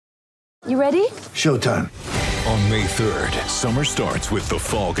You ready? Showtime. On May 3rd, summer starts with The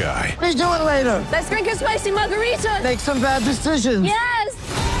Fall Guy. Let's do it later. Let's drink a spicy margarita. Make some bad decisions.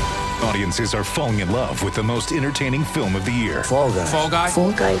 Yes! Audiences are falling in love with the most entertaining film of the year. Fall Guy. Fall Guy?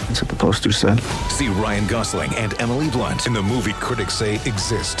 Fall Guy. That's what the poster said. See Ryan Gosling and Emily Blunt in the movie critics say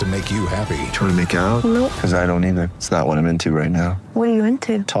exists to make you happy. Trying to make it out? Nope. Because I don't either. It's not what I'm into right now. What are you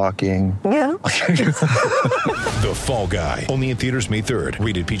into? Talking. Yeah. The Fall Guy. Only in theaters May 3rd.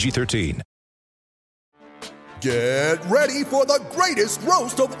 Rated PG-13. Get ready for the greatest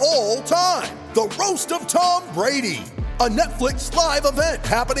roast of all time. The Roast of Tom Brady. A Netflix live event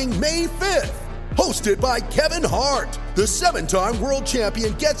happening May 5th. Hosted by Kevin Hart. The 7-time world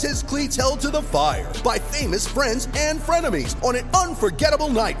champion gets his cleats held to the fire by famous friends and frenemies on an unforgettable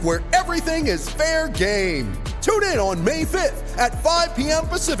night where everything is fair game. Tune in on May 5th at 5 p.m.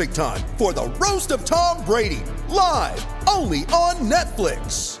 Pacific time for the Roast of Tom Brady. Live only on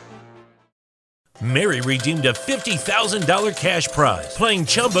Netflix. Mary redeemed a $50,000 cash prize playing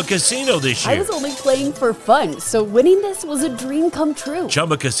Chumba Casino this year. I was only playing for fun, so winning this was a dream come true.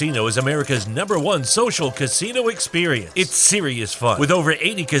 Chumba Casino is America's #1 social casino experience. It's serious fun. With over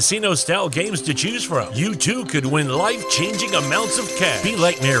 80 casino-style games to choose from, you too could win life-changing amounts of cash. Be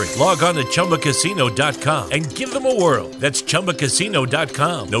like Mary. Log on to ChumbaCasino.com and give them a whirl. That's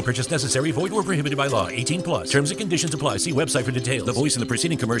ChumbaCasino.com. No purchase necessary. Void or prohibited by law. 18+. Terms and conditions apply. See website for details. The voice in the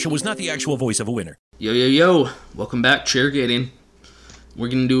preceding commercial was not the actual voice of a winner. Yo. Welcome back, Chairgating. We're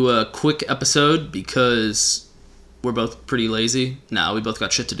going to do a quick episode because we're both pretty lazy. We both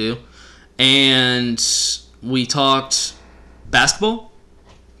got shit to do. And we talked basketball,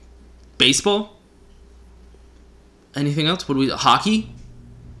 baseball, anything else? Hockey?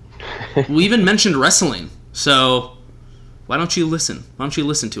 We even mentioned wrestling. So why don't you listen? Why don't you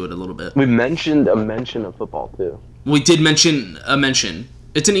listen to it a little bit? We mentioned a mention of football, too. We did mention a mention.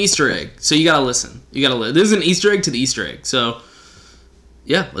 It's an Easter egg, so you gotta listen. This is an Easter egg to the Easter egg. So,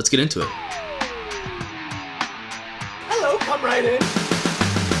 yeah, let's get into it. Hello, come right in.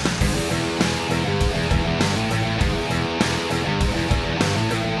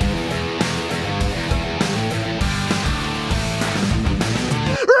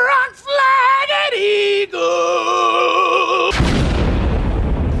 Rock, flag, and eagle.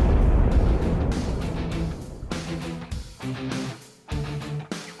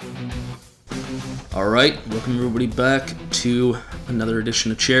 Alright, welcome everybody back to another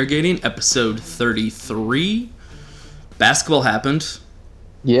edition of Chairgating, episode 33. Basketball happened.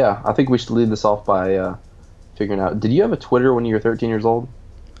 Yeah, I think we should lead this off by figuring out, did you have a Twitter when you were 13 years old?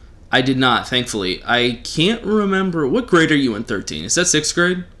 I did not, thankfully. I can't remember, what grade are you in 13? Is that 6th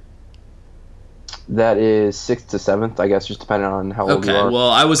grade? That is 6th to 7th, I guess, just depending on how old you are. Okay, well,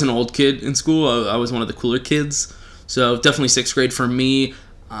 I was an old kid in school. I was one of the cooler kids. So definitely 6th grade for me.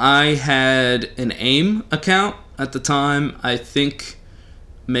 I had an AIM account at the time. I think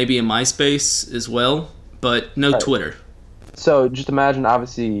maybe a MySpace as well, but no Twitter. So just imagine,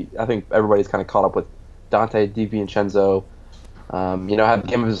 obviously, I think everybody's kind of caught up with Dante DiVincenzo. Had the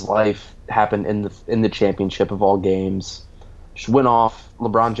game of his life happen in the championship of all games. Just went off.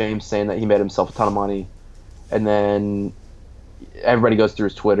 LeBron James saying that he made himself a ton of money, and then everybody goes through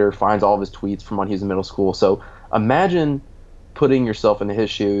his Twitter, finds all of his tweets from when he was in middle school. So imagine putting yourself into his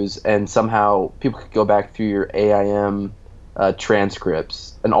shoes, and somehow people could go back through your AIM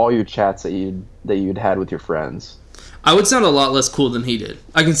transcripts and all your chats that you'd had with your friends. I would sound a lot less cool than he did.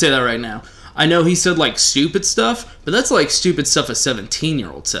 I can say that right now. I know he said like stupid stuff, but that's like stupid stuff a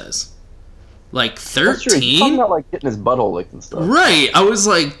 17-year-old says. Like 13? He's talking about like getting his butthole licked and stuff. Right. I was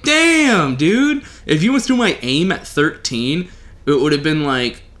like, damn, dude. If you went through my AIM at 13, it would have been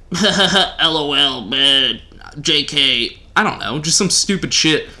like, LOL, man, JK. I don't know, just some stupid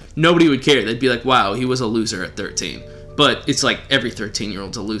shit. Nobody would care. They'd be like, wow, he was a loser at 13. But it's like every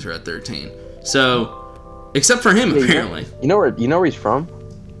 13-year-old's a loser at 13. So, except for him, apparently. You know where he's from?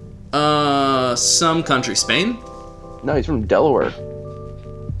 Some country. Spain? No, he's from Delaware.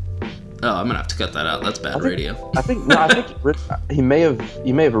 Oh, I'm gonna have to cut that out. That's bad radio. I think he may have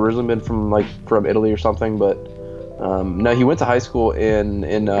originally been from Italy or something, but no, he went to high school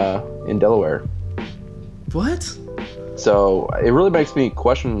in Delaware. What? So it really makes me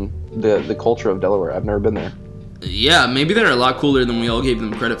question the culture of Delaware. I've never been there. Yeah, maybe they're a lot cooler than we all gave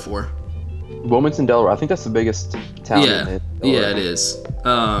them credit for. Wilmington, Delaware. I think that's the biggest town. Yeah, it is.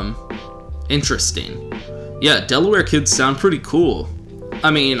 Interesting. Yeah, Delaware kids sound pretty cool. I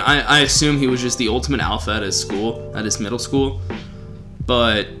mean, I assume he was just the ultimate alpha at his school, at his middle school.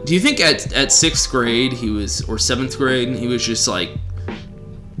 But do you think at 6th grade or 7th grade he was just like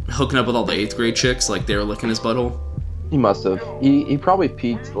hooking up with all the 8th grade chicks, like they were licking his butthole? He must have. He probably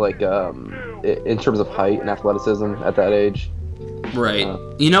peaked like in terms of height and athleticism at that age. Right.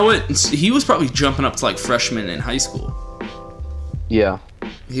 You know what? He was probably jumping up to like freshman in high school. Yeah.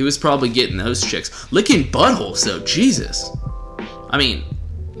 He was probably getting those chicks. Licking buttholes, though. Jesus. I mean,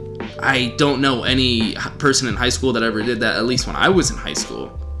 I don't know any person in high school that ever did that, at least when I was in high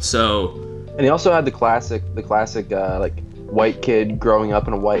school. So. And he also had the classic like white kid growing up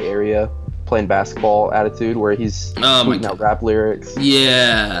in a white area playing basketball attitude where he's tweeting out rap lyrics.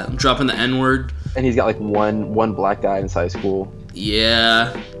 Yeah. Dropping the N-word. And he's got like one black guy in his high school.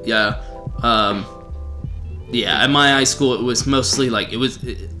 Yeah. Yeah, at my high school, it was mostly like, it was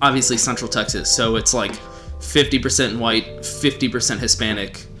obviously Central Texas, so it's like 50% white, 50%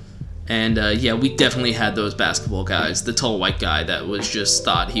 Hispanic, and yeah, we definitely had those basketball guys. The tall white guy that was just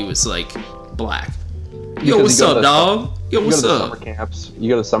thought he was like black. Yo, what's up, dog? Yo, what's up? You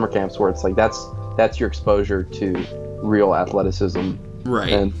go to summer camps where it's like that's your exposure to real athleticism,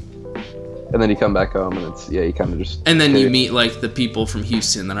 right? And then you come back home and it's, you kind of just... And then you meet, like, the people from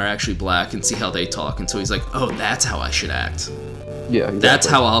Houston that are actually black and see how they talk. And so he's like, oh, that's how I should act. Yeah, exactly. That's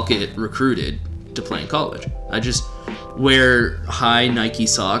how I'll get recruited to play in college. I just wear high Nike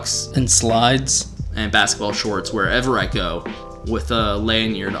socks and slides and basketball shorts wherever I go with a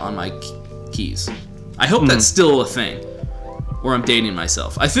lanyard on my keys. I hope that's still a thing. Or I'm dating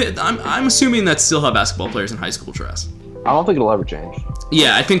myself. I'm assuming that's still how basketball players in high school dress. I don't think it'll ever change.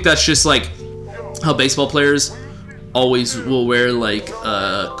 Yeah, I think that's just like how baseball players always will wear like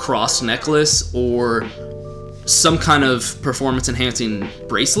a cross necklace or some kind of performance enhancing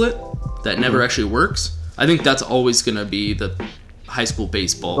bracelet that never actually works. I think that's always gonna be the high school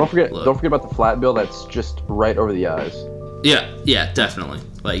baseball. Don't forget about the flat bill that's just right over the eyes. Yeah, definitely.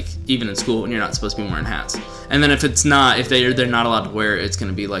 Like even in school when you're not supposed to be wearing hats. And then if they're not allowed to wear it, it's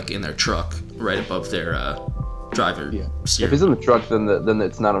gonna be like in their truck right above their driver. Yeah. If it's in the truck, then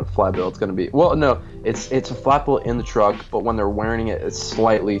it's not a flat bill. It's going to be it's a flat bill in the truck, but when they're wearing it, it's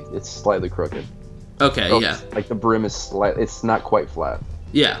slightly crooked. Okay, so yeah. Like the brim is it's not quite flat.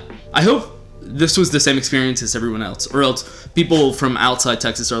 Yeah, I hope this was the same experience as everyone else, or else people from outside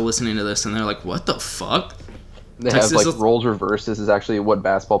Texas are listening to this and they're like, "What the fuck?" They have like roles reversed. This is actually what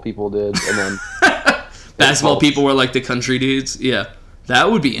basketball people did, and then basketball people were like the country dudes. Yeah.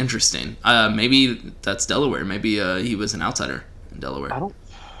 That would be interesting. Maybe that's Delaware. Maybe he was an outsider in Delaware.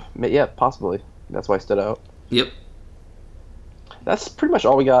 Yeah, possibly. That's why I stood out. Yep. That's pretty much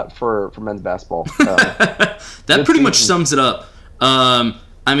all we got for men's basketball. That pretty much sums it up.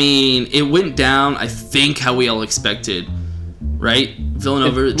 I mean, it went down, I think, how we all expected, right?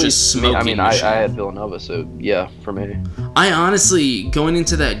 Villanova just smoking. I had Villanova, so yeah, for me. I honestly, going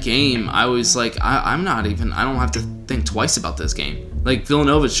into that game, I was like, I don't have to think twice about this game. Like,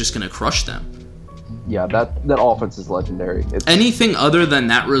 Villanova's just going to crush them. Yeah, that offense is legendary. Anything other than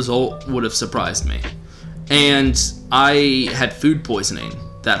that result would have surprised me. And I had food poisoning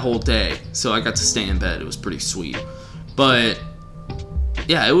that whole day, so I got to stay in bed. It was pretty sweet. But,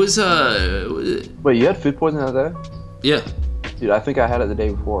 yeah, it was... Wait, you had food poisoning that day? Yeah. Dude, I think I had it the day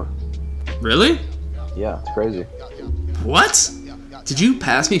before. Really? Yeah, it's crazy. What? Did you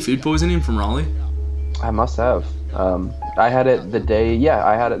pass me food poisoning from Raleigh? I must have. I had it the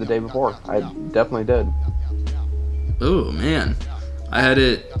day before. I definitely did. Oh, man. I had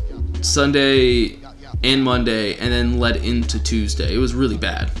it Sunday and Monday and then led into Tuesday. It was really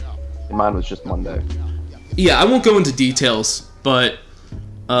bad. Mine was just Monday. Yeah, I won't go into details, but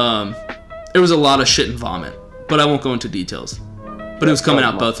it was a lot of shit and vomit. But I won't go into details. But it was coming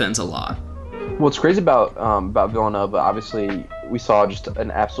out both ends a lot. What's crazy about Villanova, obviously, we saw just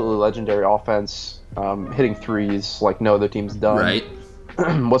an absolutely legendary offense, hitting threes like no other team's done. Right.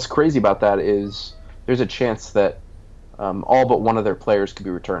 What's crazy about that is there's a chance that all but one of their players could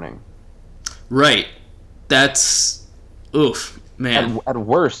be returning. Right. That's... Oof, man. At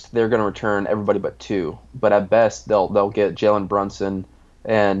worst, they're going to return everybody but two. But at best, they'll get Jalen Brunson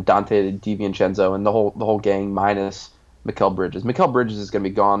and Dante DiVincenzo and the whole gang minus Mikal Bridges. Mikal Bridges is going to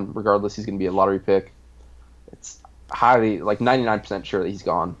be gone regardless. He's going to be a lottery pick. It's highly, like 99% sure that he's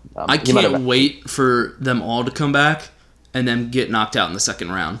gone. I can't wait for them all to come back and then get knocked out in the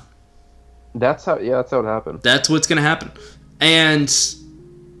second round. That's how it happened. That's what's going to happen. And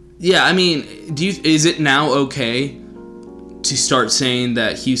yeah, I mean, is it now okay to start saying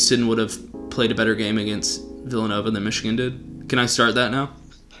that Houston would have played a better game against Villanova than Michigan did? Can I start that now?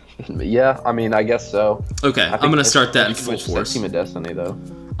 Yeah, I mean, I guess so. Okay, I'm going to start that in full force. Team of Destiny, though.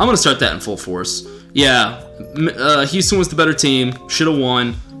 I'm going to start that in full force. Yeah, Houston was the better team. Should have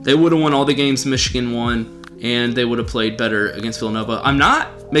won. They would have won all the games Michigan won, and they would have played better against Villanova. I'm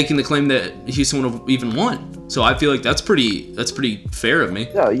not making the claim that Houston would have even won. So I feel like that's pretty fair of me.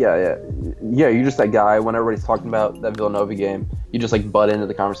 Yeah. You're just that guy when everybody's talking about that Villanova game. You just like butt into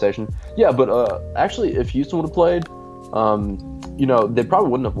the conversation. Yeah, but actually, if Houston would have played, they probably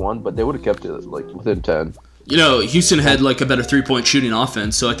wouldn't have won, but they would have kept it like within 10. Houston had like a better 3-point shooting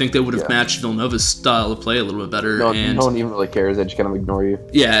offense, so I think they would have matched Villanova's style of play a little bit better. No one even really cares. They just kind of ignore you.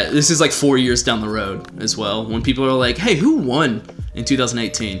 Yeah, this is like 4 years down the road as well. When people are like, "Hey, who won in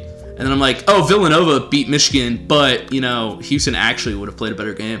 2018?" And then I'm like, "Oh, Villanova beat Michigan, but Houston actually would have played a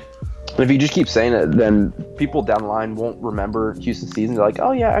better game." And if you just keep saying it, then people down the line won't remember Houston's season. They're like,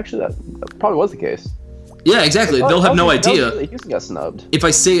 "Oh yeah, actually that probably was the case." Yeah, exactly. They'll have no idea. Houston got snubbed. If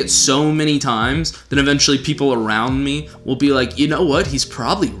I say it so many times, then eventually people around me will be like, "You know what? He's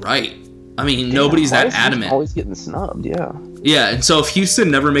probably right." I mean, nobody's that adamant. Always getting snubbed, yeah. Yeah, and so if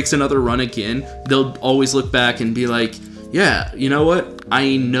Houston never makes another run again, they'll always look back and be like, "Yeah, you know what?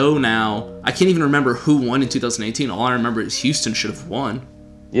 I know now. I can't even remember who won in 2018. All I remember is Houston should have won."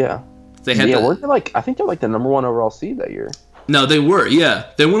 Yeah. Weren't they I think they're like the number 1 overall seed that year. No, they were. Yeah,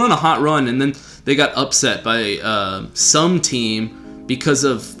 they went on a hot run, and then they got upset by some team because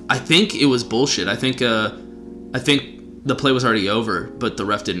of, I think it was bullshit. I think the play was already over, but the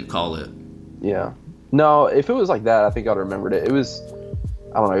ref didn't call it. Yeah. No, if it was like that, I think I'd remembered it. It was,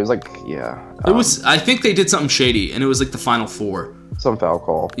 I don't know. It was like, yeah. It was. I think they did something shady, and it was like the Final Four. Some foul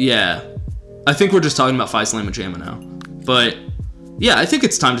call. Yeah, I think we're just talking about Phi Slamma Jamma now, but yeah, I think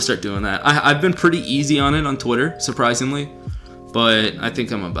it's time to start doing that. I've been pretty easy on it on Twitter, surprisingly. But I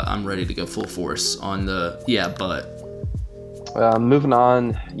think I'm ready to go full force on the moving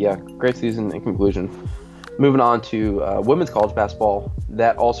on. Yeah, great season in conclusion. Moving on to women's college basketball.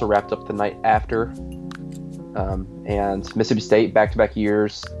 That also wrapped up the night after. And Mississippi State, back-to-back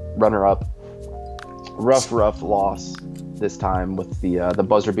years, runner-up. Rough loss this time with the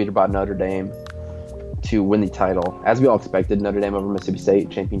buzzer beater by Notre Dame to win the title. As we all expected, Notre Dame over Mississippi State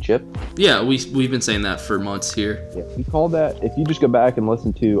championship. Yeah, we've been saying that for months here. Yeah, we called that. If you just go back and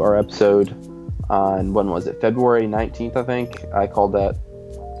listen to our episode on, when was it? February 19th, I think. I called that.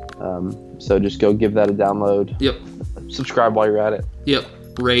 So just go give that a download. Yep. Subscribe while you're at it. Yep.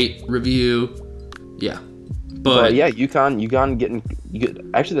 Rate, review. Yeah. But yeah, UConn getting.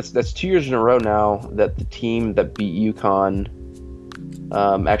 Actually, that's 2 years in a row now that the team that beat UConn.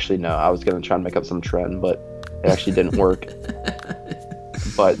 Actually, no, I was going to try and make up some trend, but it actually didn't work.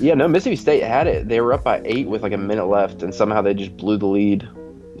 But yeah, no, Mississippi State had it. They were up by 8 with like a minute left, and somehow they just blew the lead.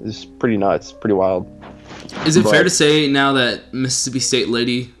 It's pretty nuts, pretty wild. Is it fair to say now that Mississippi State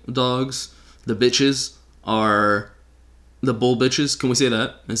Lady Dogs, the bitches, are the bull bitches? Can we say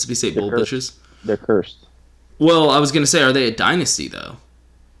that? Mississippi State bull bitches? They're cursed. Well, I was going to say, are they a dynasty, though?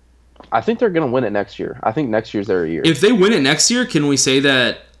 I think they're going to win it next year. I think next year's their year. If they win it next year, can we say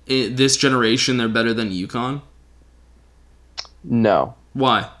that this generation they're better than UConn? No.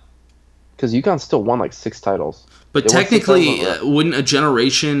 Why? Because UConn still won like 6 titles. But technically, wouldn't a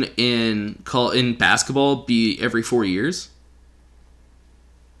generation in basketball be every 4 years?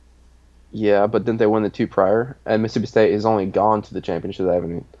 Yeah, but didn't they win the 2 prior? And Mississippi State has only gone to the championship. They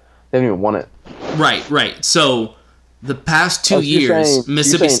haven't even won it. Right. So the past 2 years,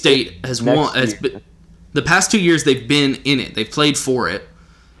 Mississippi State has won. The past 2 years, they've been in it. They've played for it.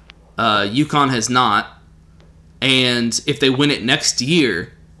 UConn has not. And if they win it next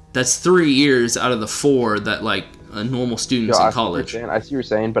year, that's 3 years out of the 4 that like a normal student's in college. I see what you're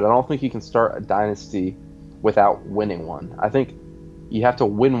saying, but I don't think you can start a dynasty without winning one. I think you have to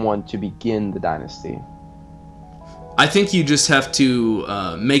win one to begin the dynasty. I think you just have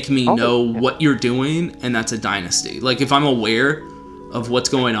to make me know what you're doing, and that's a dynasty. Like, if I'm aware of what's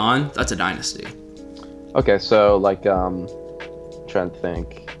going on, that's a dynasty. Okay, so, like, trying to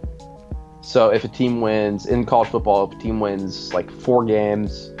think. So, if a team wins, in college football, if a team wins, like, 4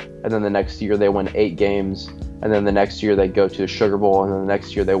 games, and then the next year they win 8 games, and then the next year they go to the Sugar Bowl, and then the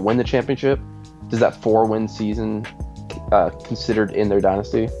next year they win the championship, does that 4-win season considered in their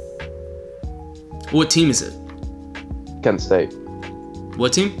dynasty? What team is it? Kent State.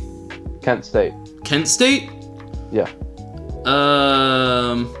 What team? Kent State. Kent State? Yeah.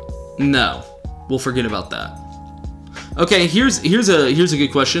 No. We'll forget about that. Okay, here's a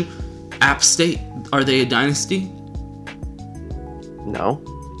good question. App State, are they a dynasty? No.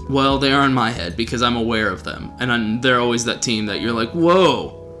 Well, they are in my head because I'm aware of them, and they're always that team that you're like,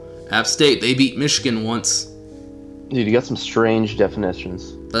 whoa, App State, they beat Michigan once. Dude, you got some strange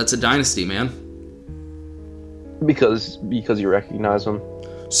definitions. That's a dynasty, man. Because you recognize them.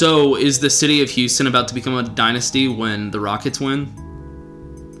 So, is the city of Houston about to become a dynasty when the Rockets win?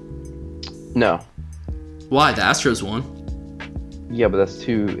 No. Why? The Astros won. Yeah, but that's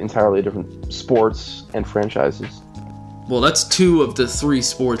 2 entirely different sports and franchises. Well, that's 2 of the 3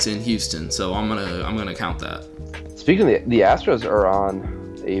 sports in Houston, so I'm gonna count that. Speaking of the Astros are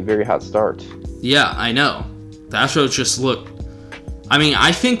on a very hot start. Yeah, I know. The Astros just look... I mean,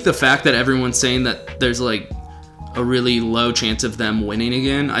 I think the fact that everyone's saying that there's like a really low chance of them winning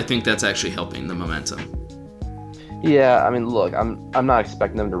again, I think that's actually helping the momentum. Yeah, I mean, look, I'm not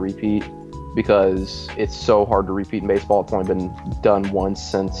expecting them to repeat because it's so hard to repeat in baseball. It's only been done once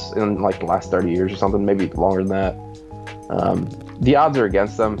since in like the last 30 years or something, maybe longer than that. The odds are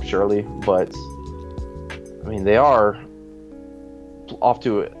against them, surely, but I mean, they are off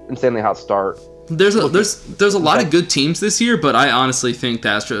to an insanely hot start. There's a lot of good teams this year, but I honestly think the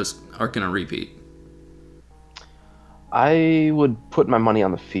Astros are going to repeat. I would put my money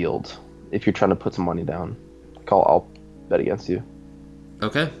on the field if you're trying to put some money down. I'll bet against you.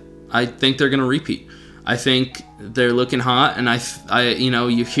 Okay. I think they're going to repeat. I think they're looking hot, and I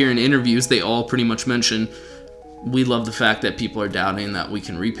you hear in interviews, they all pretty much mention, we love the fact that people are doubting that we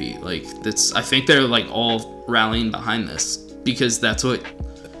can repeat. Like, I think they're like all rallying behind this because that's what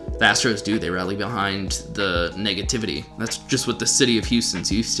the Astros do. They rally behind the negativity. That's just what the city of Houston's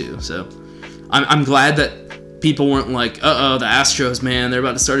used to. So I'm glad that people weren't like, the Astros, man, they're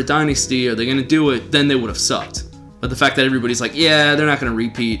about to start a dynasty. Are they going to do it? Then they would have sucked. But the fact that everybody's like, yeah, they're not going to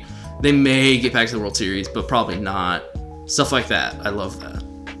repeat. They may get back to the World Series, but probably not. Stuff like that. I love that.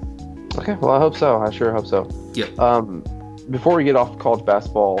 Okay, well, I hope so. I sure hope so. Yep. Before we get off college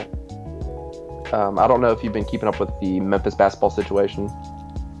basketball, I don't know if you've been keeping up with the Memphis basketball situation.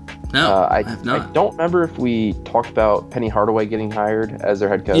 No, I have not. I don't remember if we talked about Penny Hardaway getting hired as their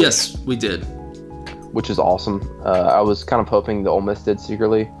head coach. Yes, we did. Which is awesome. I was kind of hoping the Ole Miss did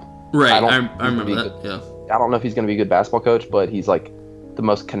secretly. Right, I remember that, yeah. I don't know if he's going to be a good basketball coach, but he's like the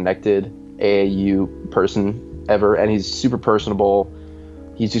most connected AAU person ever, and he's super personable.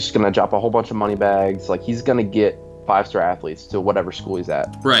 He's just going to drop a whole bunch of money bags. Like, he's going to get 5-star athletes to whatever school he's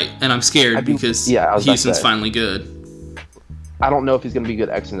at. Right, and I'm scared because Houston's finally good. I don't know if he's going to be a good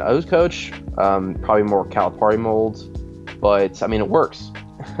X and O's coach. Probably more Calipari mold, but I mean, it works.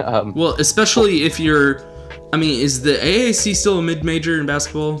 Well, especially if you're... I mean, is the AAC still a mid-major in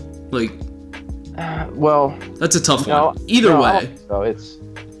basketball? Like... well... That's a tough one. Either way. So it's...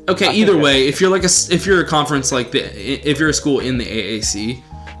 Okay, either way, if you're a conference like if you're a school in the AAC,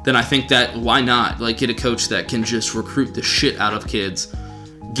 then I think that why not get a coach that can just recruit the shit out of kids,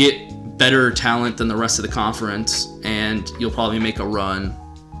 get better talent than the rest of the conference, and you'll probably make a run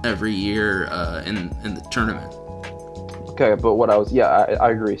every year in the tournament. Okay, but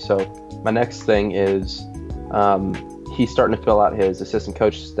I agree. So my next thing is he's starting to fill out his assistant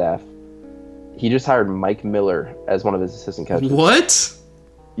coach staff. He just hired Mike Miller as one of his assistant coaches. What?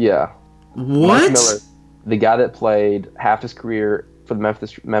 Yeah. What? Mike Miller, the guy that played half his career for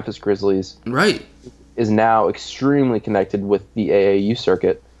the Memphis Grizzlies, right, is now extremely connected with the AAU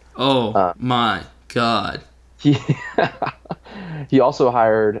circuit. Oh my God. He also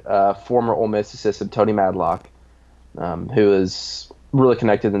hired former Ole Miss assistant Tony Madlock, who is really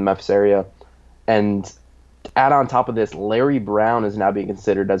connected in the Memphis area. And add on top of this, Larry Brown is now being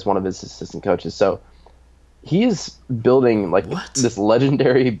considered as one of his assistant coaches. So he is building this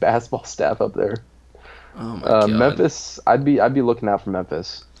legendary basketball staff up there. Oh my God. Memphis, I'd be looking out for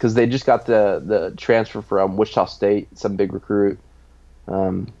Memphis because they just got the transfer from Wichita State, some big recruit.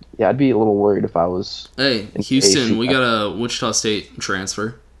 I'd be a little worried if I was. Hey, Houston, we got a Wichita State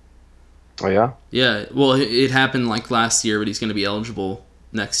transfer. Oh yeah. Yeah, well, it happened last year, but he's going to be eligible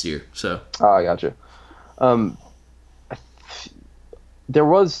next year. So. Oh, I gotcha. There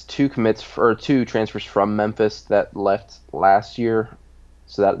was two transfers from Memphis that left last year,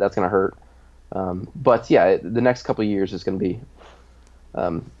 so that's going to hurt. But yeah, the next couple of years is going to be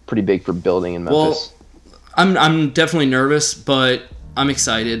pretty big for building in Memphis. Well, I'm definitely nervous, but I'm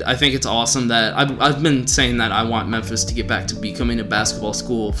excited. I think it's awesome that I've been saying that I want Memphis to get back to becoming a basketball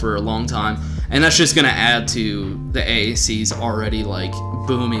school for a long time, and that's just going to add to the AAC's already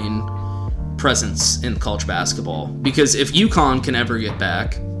booming presence in college basketball. Because if UConn can ever get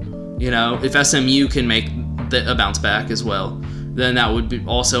back, if SMU can make a bounce back as well, then that would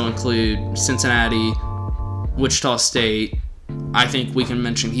also include Cincinnati, Wichita State. I think we can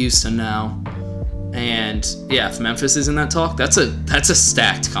mention Houston now. And yeah, if Memphis is in that talk, that's a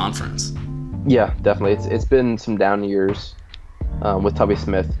stacked conference. Yeah, definitely. It's been some down years with Tubby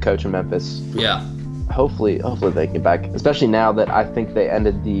Smith coaching Memphis. Yeah. Hopefully they get back, especially now that I think they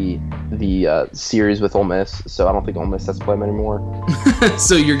ended the series with Ole Miss, so I don't think Ole Miss has to play them anymore.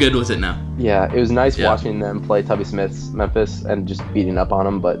 So you're good with it now? Yeah, it was nice watching them play Tubby Smith's Memphis and just beating up on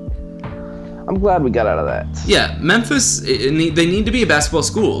them, but I'm glad we got out of that. Yeah, Memphis, they need to be a basketball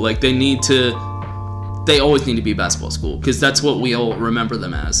school. Like, they always need to be a basketball school, because that's what we all remember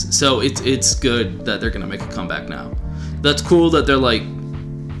them as. So it's good that they're going to make a comeback now. That's cool that they're, like,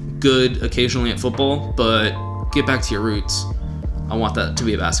 good occasionally at football, but get back to your roots. I want that to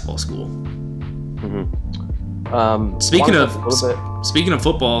be a basketball school. Mm-hmm. Speaking of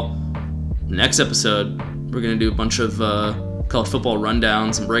football, next episode, we're going to do a bunch of college football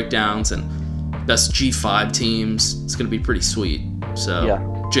rundowns and breakdowns and best G5 teams. It's going to be pretty sweet.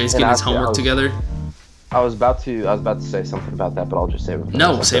 So Jay's getting his homework together. I was about to say something about that, but I'll just save it for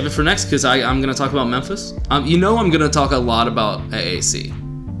next. Save it for next, because I'm going to talk about Memphis. I'm going to talk a lot about AAC.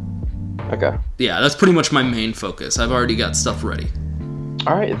 Okay. Yeah, that's pretty much my main focus. I've already got stuff ready.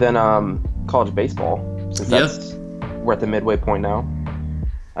 All right, then college baseball, since we're at the midway point now.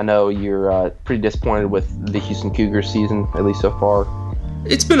 I know you're pretty disappointed with the Houston Cougars season, at least so far.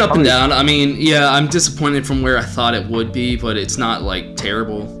 It's been up and down. I mean, yeah, I'm disappointed from where I thought it would be, but it's not, like,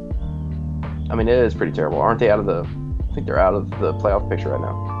 terrible. I mean, it is pretty terrible. Aren't they I think they're out of the playoff picture right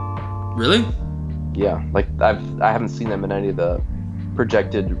now. Really? Yeah, like, I haven't seen them in any of the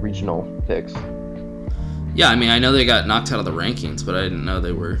projected regional picks. Yeah, I mean, I know they got knocked out of the rankings, but I didn't know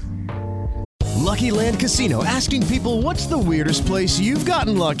they were. Lucky Land Casino, asking people, what's the weirdest place you've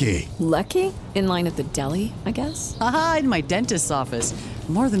gotten lucky? Lucky? In line at the deli, I guess? Aha, in my dentist's office.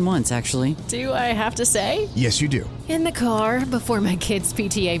 More than once, actually. Do I have to say? Yes, you do. In the car before my kids'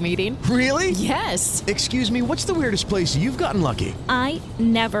 PTA meeting. Really? Yes. Excuse me, what's the weirdest place you've gotten lucky? I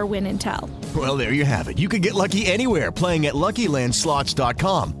never win and tell. Well, there you have it. You can get lucky anywhere, playing at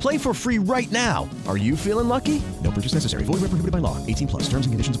LuckyLandSlots.com. Play for free right now. Are you feeling lucky? No purchase necessary. Void where prohibited by law. 18+. Terms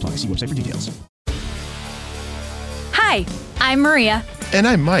and conditions apply. See website for details. Hi, I'm Maria. And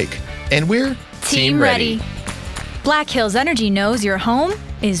I'm Mike. And we're Team Ready. Black Hills Energy knows your home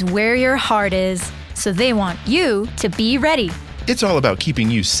is where your heart is, so they want you to be ready. It's all about keeping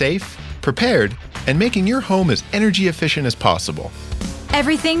you safe, prepared, and making your home as energy efficient as possible.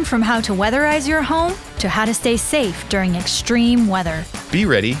 Everything from how to weatherize your home to how to stay safe during extreme weather. Be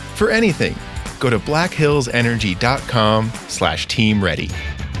ready for anything. Go to blackhillsenergy.com/Team Ready.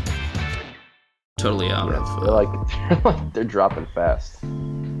 Totally out of. They're dropping fast.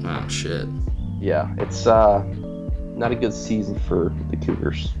 Oh shit. Yeah, it's not a good season for the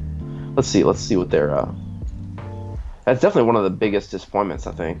Cougars. Let's see what they're. That's definitely one of the biggest disappointments,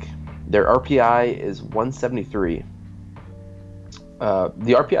 I think. Their RPI is 173.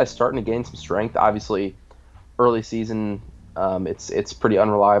 The RPI is starting to gain some strength. Obviously, early season, it's pretty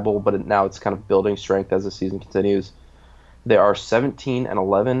unreliable, but now it's kind of building strength as the season continues. They are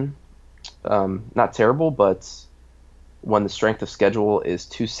 17-11. Not terrible, but when the strength of schedule is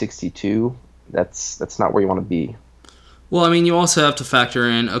 262, that's not where you want to be. Well, I mean, you also have to factor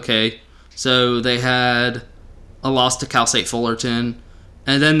in, okay, so they had a loss to Cal State Fullerton,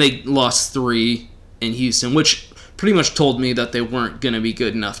 and then they lost 3 in Houston, which pretty much told me that they weren't going to be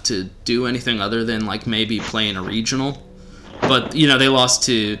good enough to do anything other than, like, maybe play in a regional. But, they lost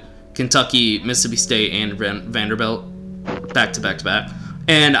to Kentucky, Mississippi State, and Vanderbilt back to back to back.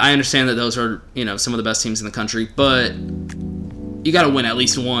 And I understand that those are, some of the best teams in the country, but you got to win at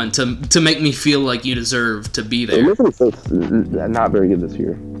least one to make me feel like you deserve to be there. Mississippi State's not very good this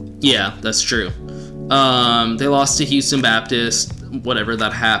year. Yeah, that's true. They lost to Houston Baptist, whatever,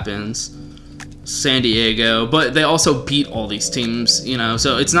 that happens. San Diego, but they also beat all these teams,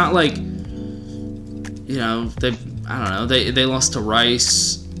 so it's not like, they lost to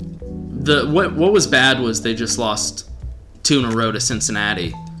Rice. What was bad was they just lost 2 in a row to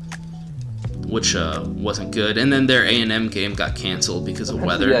Cincinnati, which wasn't good. And then their A&M game got canceled because of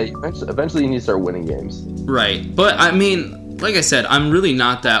weather. Yeah, eventually you need to start winning games. Right. But, I mean, like I said, I'm really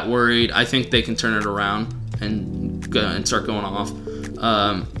not that worried. I think they can turn it around and start going off.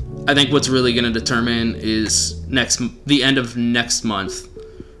 I think what's really going to determine is the end of next month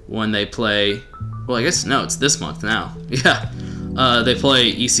when they play. Well, I guess, no, it's this month now. Yeah. They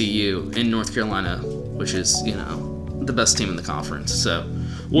play ECU in North Carolina, which is, the best team in the conference. So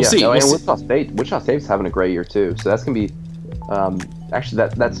we'll see. No, and Wichita State's having a great year too. So that's gonna be actually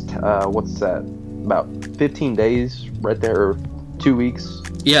that's what's that, about 15 days right there, or 2 weeks.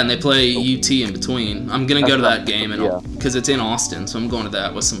 Yeah, and they play UT in between. I'm gonna go to that game because it's in Austin, so I'm going to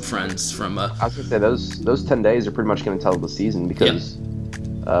that with some friends from. I was gonna say those 10 days are pretty much gonna tell the season, because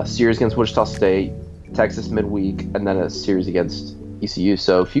series against Wichita State, Texas midweek, and then a series against ECU.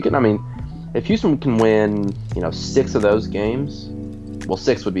 So if Houston can win, 6 of those games, well,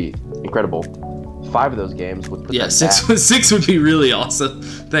 6 would be incredible. 5 of those games would put them back. 6 would be really awesome.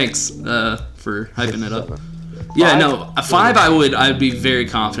 Thanks for hyping it up. Yeah, no, 5 I'd be very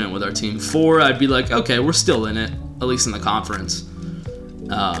confident with our team. 4 I'd be like, okay, we're still in it, at least in the conference.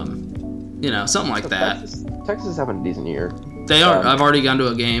 Something like that. Texas is having a decent year. They are. I've already gone to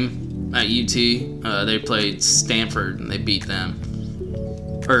a game at UT. They played Stanford and they beat them.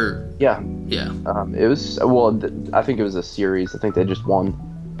 Yeah. Yeah. It was I think it was a series. I think they just won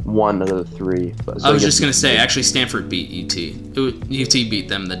 1 out of the 3. I was just gonna say, actually, Stanford beat UT. UT beat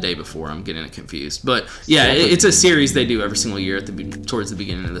them the day before. I'm getting it confused, but yeah, it's a series they do every single year towards the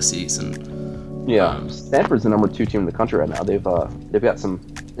beginning of the season. Yeah, Stanford's the number 2 team in the country right now. They've got some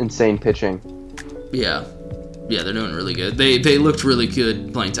insane pitching. Yeah, they're doing really good. They looked really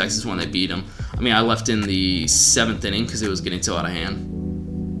good playing Texas when they beat them. I mean, I left in the 7th inning because it was getting so out of hand.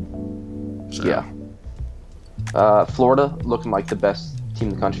 So. Yeah. Florida looking like the best team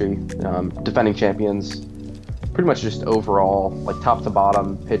in the country, defending champions. Pretty much just overall, like top to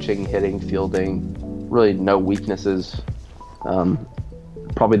bottom, pitching, hitting, fielding, really no weaknesses.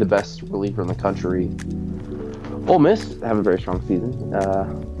 Probably the best reliever in the country. Ole Miss have a very strong season.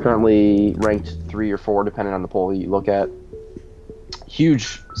 Currently ranked 3 or 4, depending on the poll you look at.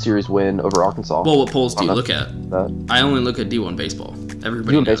 Huge series win over Arkansas. Well, what polls do you look at? I only look at D1 Baseball.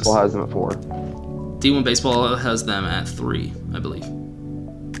 Everybody D1 Baseball has them at 4. D1 Baseball has them at 3, I believe.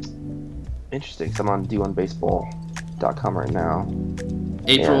 Interesting. So I'm on d1baseball.com right now.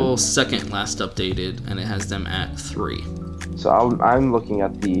 April 2nd last updated, and it has them at 3. So I'm looking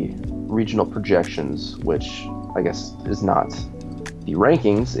at the regional projections, which I guess is not the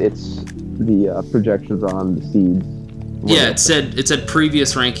rankings. It's the projections on the seeds. Yeah, it said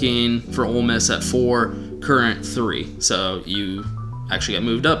previous ranking for Ole Miss at 4, current 3. So you actually got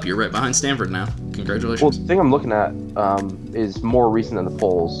moved up. You're right behind Stanford now. Congratulations. Well, the thing I'm looking at is more recent than the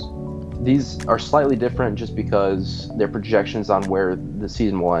polls. These are slightly different just because they're projections on where the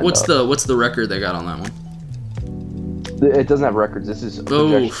season will end up. What's the record they got on that one? It doesn't have records. This is a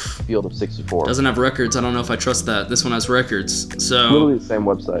projection field of 64. Doesn't have records. I don't know if I trust that. This one has records. So literally the same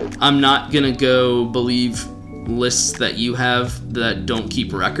website. I'm not gonna go believe lists that you have that don't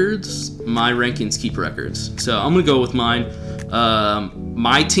keep records. My rankings keep records. So I'm gonna go with mine.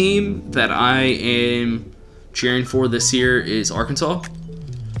 My team that I am cheering for this year is Arkansas.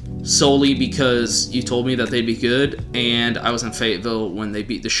 Solely because you told me that they'd be good, and I was in Fayetteville when they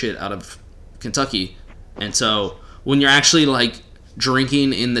beat the shit out of Kentucky. And so when you're actually like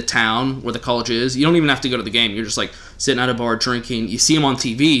drinking in the town where the college is, you don't even have to go to the game. You're just like sitting at a bar drinking. You see them on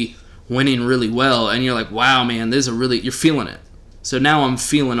TV winning really well, and you're like, wow, man, you're feeling it. So now I'm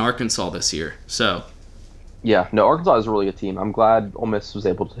feeling Arkansas this year. So yeah, no, Arkansas is a really good team. I'm glad Ole Miss was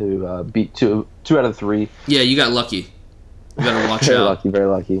able to beat two out of the 3. Yeah, you got lucky. You better watch out. Very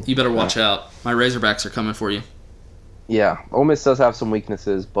lucky. You better watch out. My Razorbacks are coming for you. Yeah, Ole Miss does have some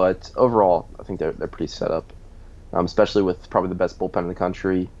weaknesses, but overall, I think they're pretty set up, especially with probably the best bullpen in the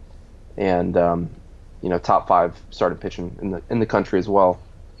country, and top 5 starting pitching in the country as well.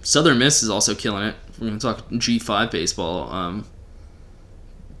 Southern Miss is also killing it. We're going to talk G5 baseball.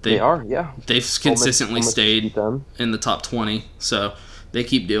 They are, yeah. They've consistently stayed in the top 20, so they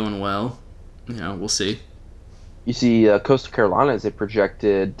keep doing well. We'll see. You see, Coastal Carolina is a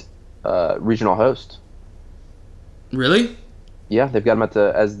projected regional host. Really? Yeah, they've got them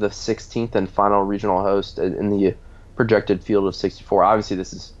as the 16th and final regional host in the projected field of 64. Obviously,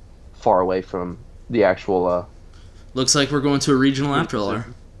 this is far away from the actual... Looks like we're going to a regional after all.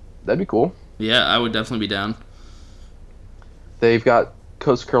 That'd be cool. Yeah, I would definitely be down. They've got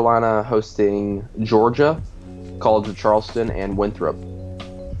Coastal Carolina hosting Georgia, College of Charleston, and Winthrop.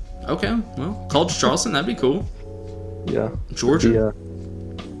 Okay, well, College of Charleston, that'd be cool. Yeah. Georgia?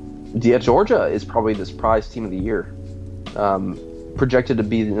 Georgia is probably the surprise team of the year. Projected to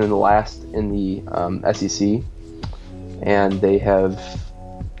be in the last in the SEC, and they have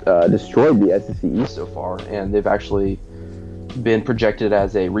destroyed the SEC East so far, and they've actually been projected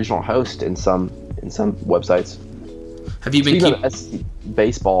as a regional host in some websites. Have you been keeping SEC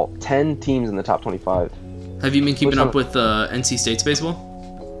baseball? 10 teams in the top 25. Have you been keeping up with NC State's baseball?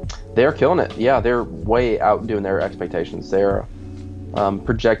 They're killing it. Yeah, they're way outdoing their expectations. They're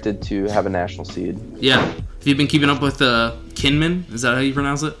projected to have a national seed. Yeah. Have you been keeping up with Kinman? Is that how you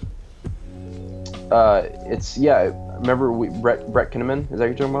pronounce it? Remember Brett Kinnaman? Is that what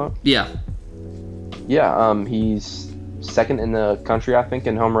you're talking about? Yeah. Yeah. He's second in the country, I think,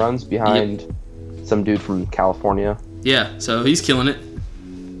 in home runs behind some dude from California. Yeah. So he's killing it.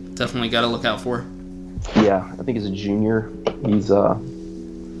 Definitely got to look out for. Yeah, I think he's a junior. He's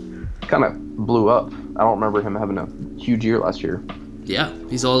kind of blew up. I don't remember him having a huge year last year. Yeah,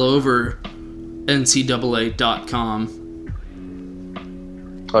 he's all over NCAA.com.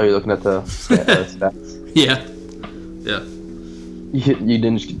 Oh, you're looking at the stats? Yeah. Yeah. You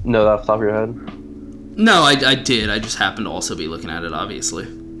didn't know that off the top of your head? No, I did. I just happened to also be looking at it, obviously.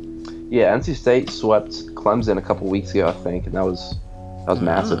 Yeah, NC State swept Clemson a couple weeks ago, I think, and that was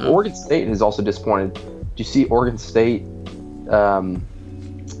massive. Oregon State has also disappointed. Did you see Oregon State?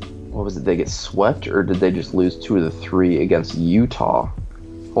 What was it? They get swept, or did they just lose 2 of the 3 against Utah?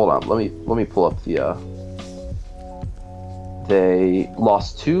 Hold on, let me pull up the. They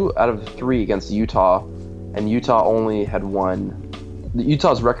lost 2 out of 3 against Utah, and Utah only had won.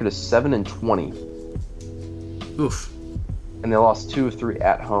 Utah's record is 7-20. Oof. And they lost 2 of 3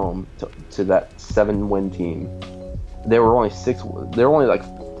 at home to that 7-win team. They were only 4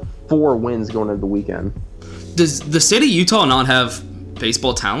 wins going into the weekend. Does the state of Utah not have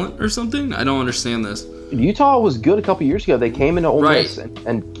baseball talent or something? I don't understand this. Utah was good a couple years ago. They came into Ole Miss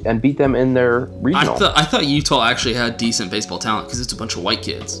and beat them in their regional. I thought Utah actually had decent baseball talent because it's a bunch of white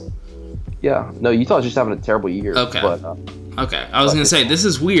kids. Yeah, no, Utah's just having a terrible year. Okay. But, okay, I was gonna say this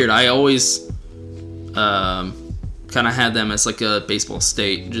is weird. I always kind of had them as like a baseball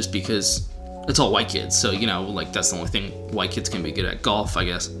state just because it's all white kids. So like that's the only thing white kids can be good at. Golf, I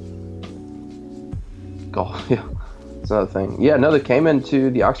guess. Golf, yeah. That's another thing. Yeah, no, they came into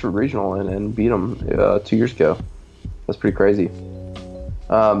the Oxford Regional and beat them 2 years ago. That's pretty crazy.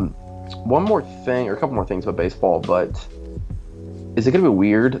 One more thing, or a couple more things about baseball, but is it going to be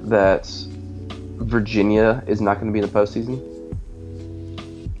weird that Virginia is not going to be in the postseason?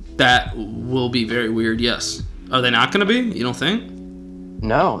 That will be very weird, yes. Are they not going to be? You don't think?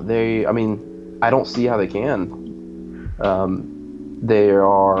 No, I don't see how they can. They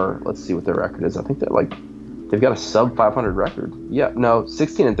are, let's see what their record is. I think they've got a sub 500 record. Yeah, no,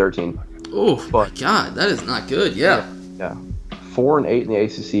 16-13. Oh my God, that is not good. Yeah. 4-8 in the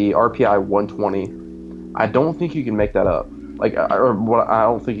ACC, RPI 120. I don't think you can make that up. I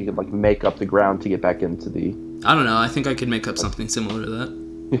don't think you can make up the ground to get back into the. I don't know. I think I could make up something similar to that.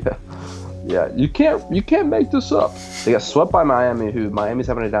 Yeah. You can't make this up. They got swept by Miami, Miami's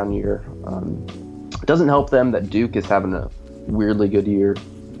having a down year. It doesn't help them that Duke is having a weirdly good year.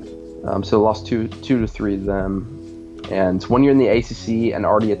 So they lost 2 to 3 of them. And when you're in the ACC and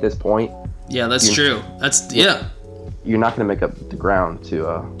already at this point. Yeah, that's true. You're not going to make up the ground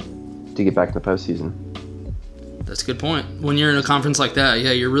to get back to the postseason. That's a good point. When you're in a conference like that,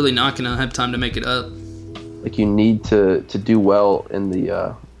 you're really not going to have time to make it up. You need to do well in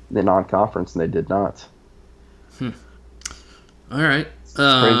the non-conference, and they did not. All right.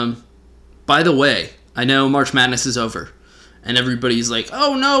 By the way, I know March Madness is over, and everybody's like,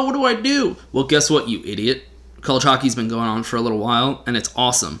 "Oh no, what do I do?" Well, guess what, you idiot? College hockey's been going on for a little while, and it's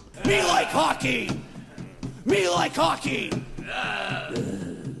awesome. Me like hockey. Me like hockey.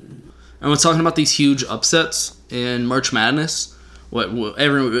 And we're talking about these huge upsets in March Madness.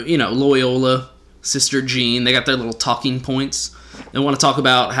 Loyola, Sister Jean, they got their little talking points. They want to talk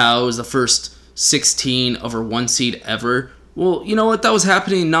about how it was the first 16 over 1 seed ever. Well, you know what? That was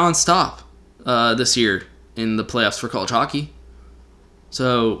happening nonstop this year in the playoffs for college hockey.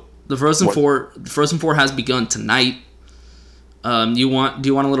 So the Frozen Four has begun tonight. Do you want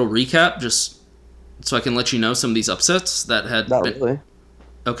a little recap, just so I can let you know some of these upsets that had Not really.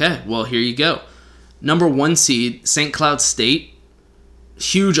 Okay, well, here you go. Number 1 seed, St. Cloud State.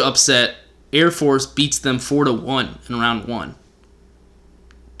 Huge upset. Air Force beats them 4-1 in round 1.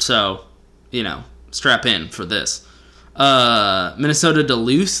 So, strap in for this. Minnesota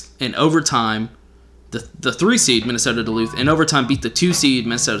Duluth in overtime. The 3 seed Minnesota Duluth in overtime beat the 2 seed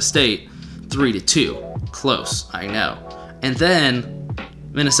Minnesota State 3-2. Close, I know. And then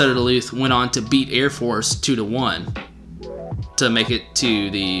Minnesota Duluth went on to beat Air Force 2-1 to make it to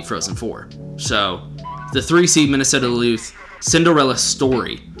the Frozen Four. So, the 3 seed Minnesota Duluth, Cinderella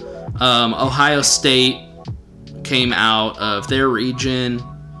story. Ohio State came out of their region.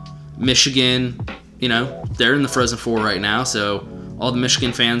 Michigan, they're in the Frozen Four right now. So, all the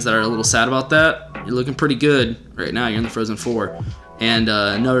Michigan fans that are a little sad about that, you're looking pretty good right now. You're in the Frozen Four. And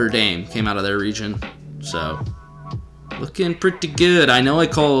Notre Dame came out of their region. So, looking pretty good. I know I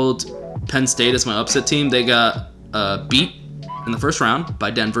called Penn State as my upset team. They got beat in the first round by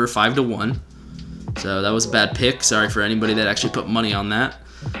Denver 5-1. So that was a bad pick. Sorry for anybody that actually put money on that.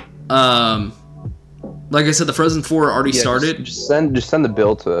 Like I said, the Frozen Four already started. Just send the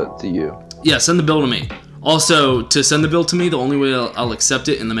bill to you. Yeah, send the bill to me. Also, to send the bill to me, the only way I'll accept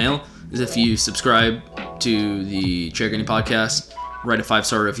it in the mail is if you subscribe to the Chair Greening podcast, write a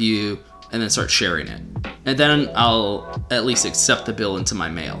 5-star review, and then start sharing it. And then I'll at least accept the bill into my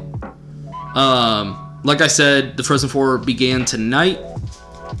mail. Like I said, the Frozen Four began tonight,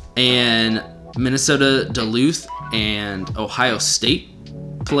 and Minnesota Duluth and Ohio State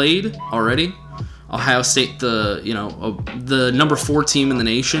played already. Ohio State, the number 4 team in the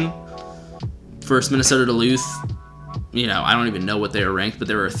nation, versus Minnesota Duluth. I don't even know what they were ranked, but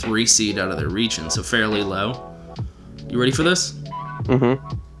they were a 3 seed out of their region, so fairly low. You ready for this?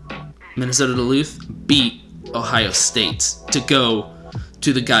 Mm-hmm. Minnesota Duluth beat Ohio State to go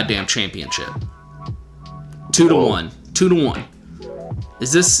to the goddamn championship. 2-1. 2-1.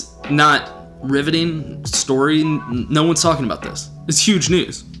 Is this not riveting story? No one's talking about this. It's huge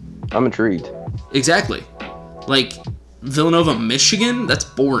news. I'm intrigued. Exactly. Like, Villanova, Michigan? That's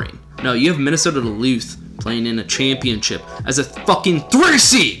boring. No, you have Minnesota Duluth playing in a championship as a fucking 3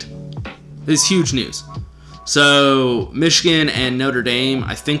 seed. This is huge news. So, Michigan and Notre Dame,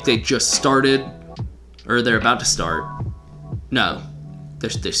 I think they just started, or they're about to start. No,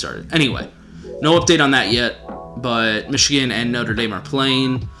 they started. Anyway, no update on that yet, but Michigan and Notre Dame are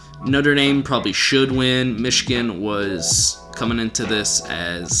playing. Notre Dame probably should win. Michigan was coming into this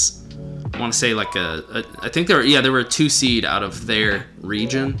as, I want to say like I think they were a 2 seed out of their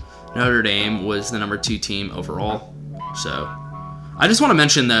region. Notre Dame was the number 2 team overall. So, I just want to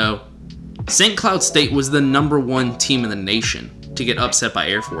mention though, St. Cloud State was the number 1 team in the nation to get upset by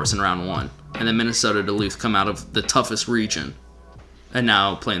Air Force in round 1. And then Minnesota Duluth come out of the toughest region and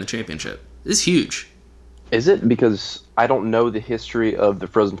now play in the championship. This is huge. Is it? Because I don't know the history of the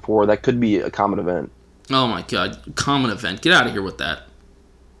Frozen Four. That could be a common event. Oh my god, common event. Get out of here with that.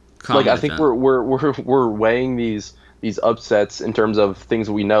 Common event. I think we're weighing these upsets in terms of things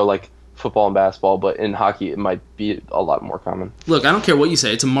we know, like football and basketball, but in hockey it might be a lot more common. Look, I don't care what you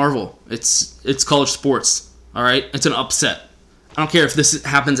say. It's a marvel. It's college sports. All right? It's an upset. I don't care if this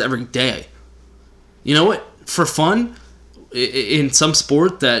happens every day. You know what? For fun, in some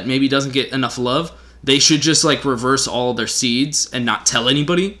sport that maybe doesn't get enough love, they should just like reverse all their seeds and not tell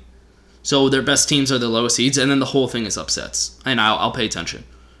anybody. So their best teams are the lowest seeds, and then the whole thing is upsets. And I'll pay attention.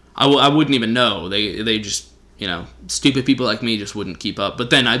 I wouldn't even know. They just, stupid people like me just wouldn't keep up. But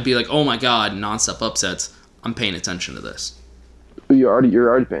then I'd be like, oh my god, nonstop upsets. I'm paying attention to this. You're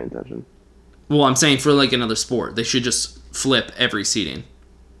already paying attention. Well, I'm saying for like another sport, they should just flip every seeding.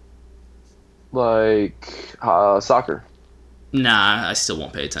 Like soccer. Nah, I still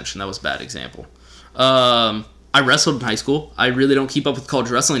won't pay attention. That was a bad example. I wrestled in high school. I really don't keep up with college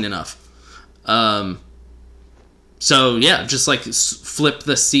wrestling enough. So yeah, just like flip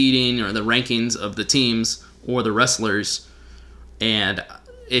the seeding or the rankings of the teams or the wrestlers, and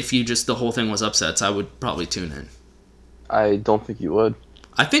if the whole thing was upsets, I would probably tune in. I don't think you would.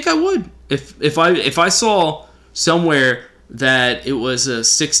 I think I would. If I saw somewhere that it was a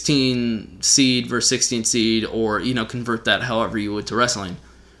 16 seed versus 16 seed, or convert that however you would to wrestling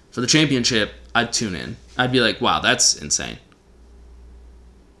for the championship, I'd tune in. I'd be like, wow, that's insane.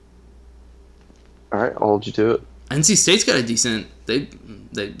 All right, I'll hold you to it. NC State's got a decent. They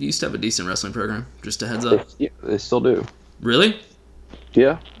used to have a decent wrestling program. Just a heads up. They still do. Really?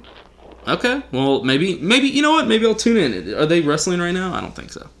 Yeah. Okay. Well, maybe you know what? Maybe I'll tune in. Are they wrestling right now? I don't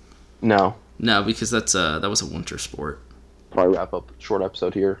think so. No, because that was a winter sport. Probably wrap up a short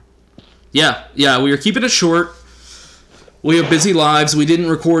episode here. Yeah. We were keeping it short. We have busy lives. We didn't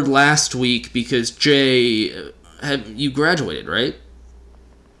record last week because Jay, you graduated, right?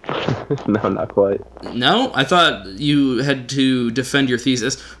 No, not quite. No? I thought you had to defend your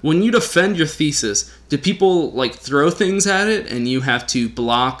thesis. When you defend your thesis, do people like throw things at it and you have to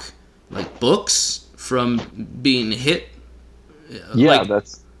block like books from being hit? Yeah,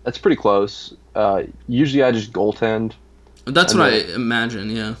 that's pretty close. Usually I just goaltend. That's what I imagine,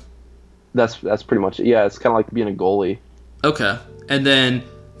 yeah. That's pretty much it. Yeah, it's kind of like being a goalie. Okay. And then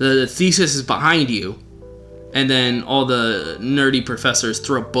the thesis is behind you. And then all the nerdy professors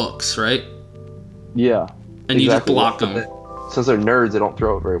throw books, right? Yeah. And exactly. You just block them. Since they're nerds, they don't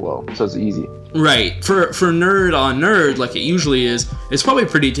throw it very well, so it's easy. Right. For nerd on nerd, like it usually is, it's probably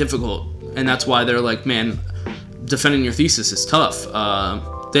pretty difficult. And that's why they're like, man, defending your thesis is tough.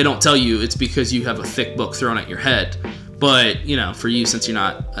 They don't tell you it's because you have a thick book thrown at your head. But, for you, since you're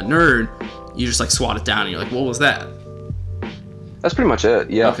not a nerd, you just like swat it down and you're like, what was that? That's pretty much it,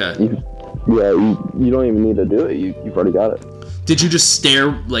 yeah. Okay. You don't even need to do it. You've already got it. Did you just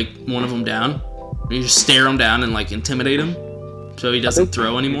stare like one of them down? Or you just stare him down and like intimidate him so he doesn't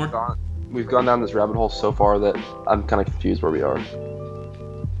throw anymore? We've gone down this rabbit hole so far that I'm kind of confused where we are.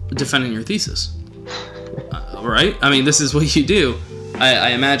 Defending your thesis. Right? I mean, this is what you do,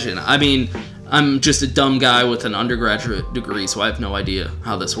 I imagine. I mean, I'm just a dumb guy with an undergraduate degree, so I have no idea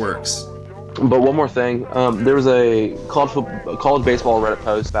how this works. But one more thing, there was a college baseball Reddit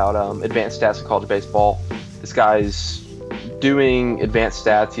post about advanced stats in college baseball. This guy's doing advanced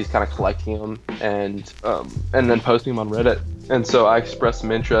stats. He's kind of collecting them and then posting them on Reddit. And so I expressed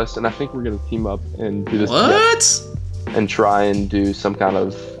some interest, and I think we're going to team up and do this together and try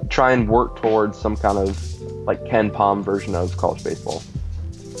and work towards some kind of like Ken Palm version of college baseball.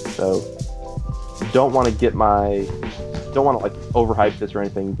 So don't want to like overhype this or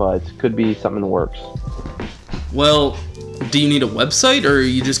anything, but could be something in the works. Well, do you need a website, or are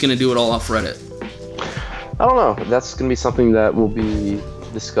you just going to do it all off Reddit? I don't know. That's going to be something that will be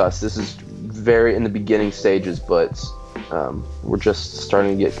discussed. This is very in the beginning stages, but we're just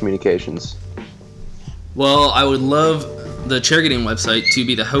starting to get communications. Well, I would love the Chairgating website to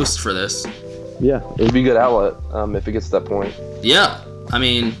be the host for this. Yeah, it would be a good outlet if it gets to that point. Yeah, I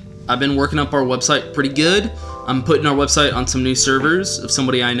mean, I've been working up our website pretty good. I'm putting our website on some new servers of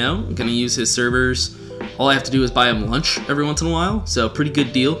somebody I know. I'm going to use his servers. All I have to do is buy him lunch every once in a while. So pretty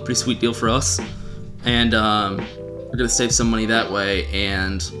good deal, pretty sweet deal for us. And we're going to save some money that way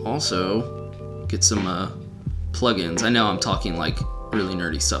and also get some plugins. I know I'm talking like really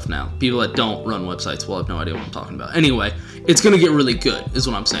nerdy stuff now. People that don't run websites will have no idea what I'm talking about. Anyway, it's going to get really good is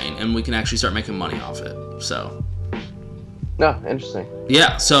what I'm saying. And we can actually start making money off it. So. No, interesting.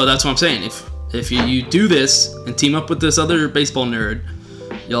 Yeah, so that's what I'm saying. If you do this and team up with this other baseball nerd,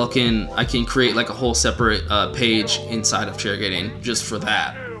 I can create like a whole separate page inside of Chairgating just for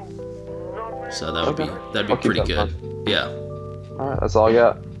that. So that'd be pretty good. Fun. Yeah. All right, that's all I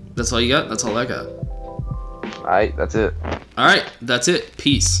got. That's all you got? That's all I got. All right, that's it. All right, that's it.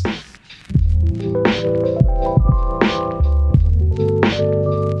 Peace.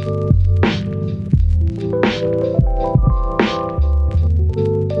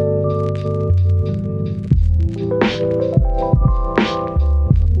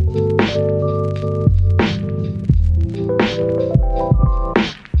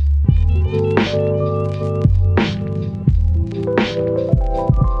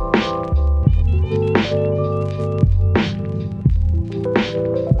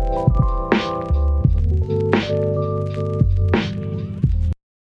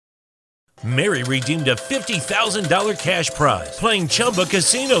 Mary redeemed a $50,000 cash prize playing Chumba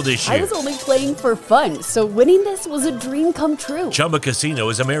Casino this year. I was only playing for fun, so winning this was a dream come true. Chumba Casino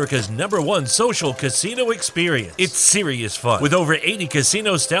is America's #1 social casino experience. It's serious fun. With over 80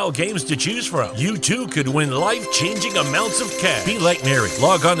 casino-style games to choose from, you too could win life-changing amounts of cash. Be like Mary.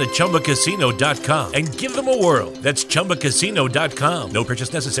 Log on to ChumbaCasino.com and give them a whirl. That's ChumbaCasino.com. No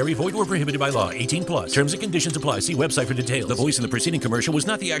purchase necessary. Void where prohibited by law. 18+. Terms and conditions apply. See website for details. The voice in the preceding commercial was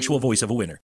not the actual voice of a winner.